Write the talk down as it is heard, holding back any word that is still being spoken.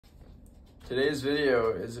Today's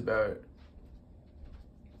video is about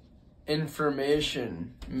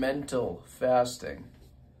information mental fasting.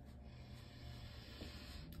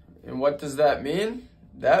 And what does that mean?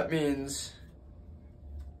 That means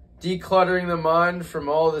decluttering the mind from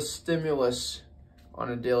all the stimulus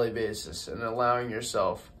on a daily basis and allowing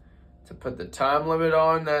yourself to put the time limit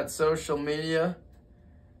on that social media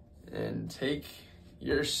and take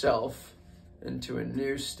yourself into a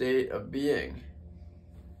new state of being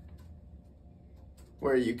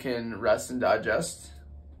where you can rest and digest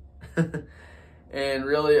and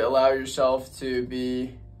really allow yourself to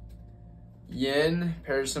be yin,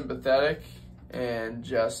 parasympathetic, and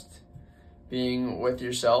just being with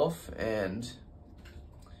yourself. And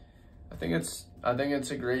I think it's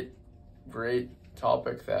a great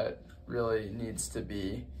topic that really needs to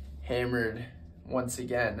be hammered once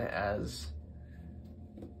again, as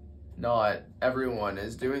not everyone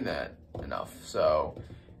is doing that enough. So,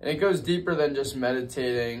 and it goes deeper than just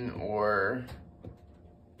meditating or,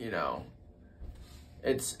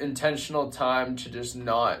 it's intentional time to just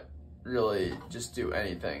not really just do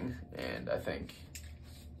anything. And I think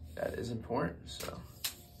that is important. So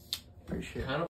appreciate it.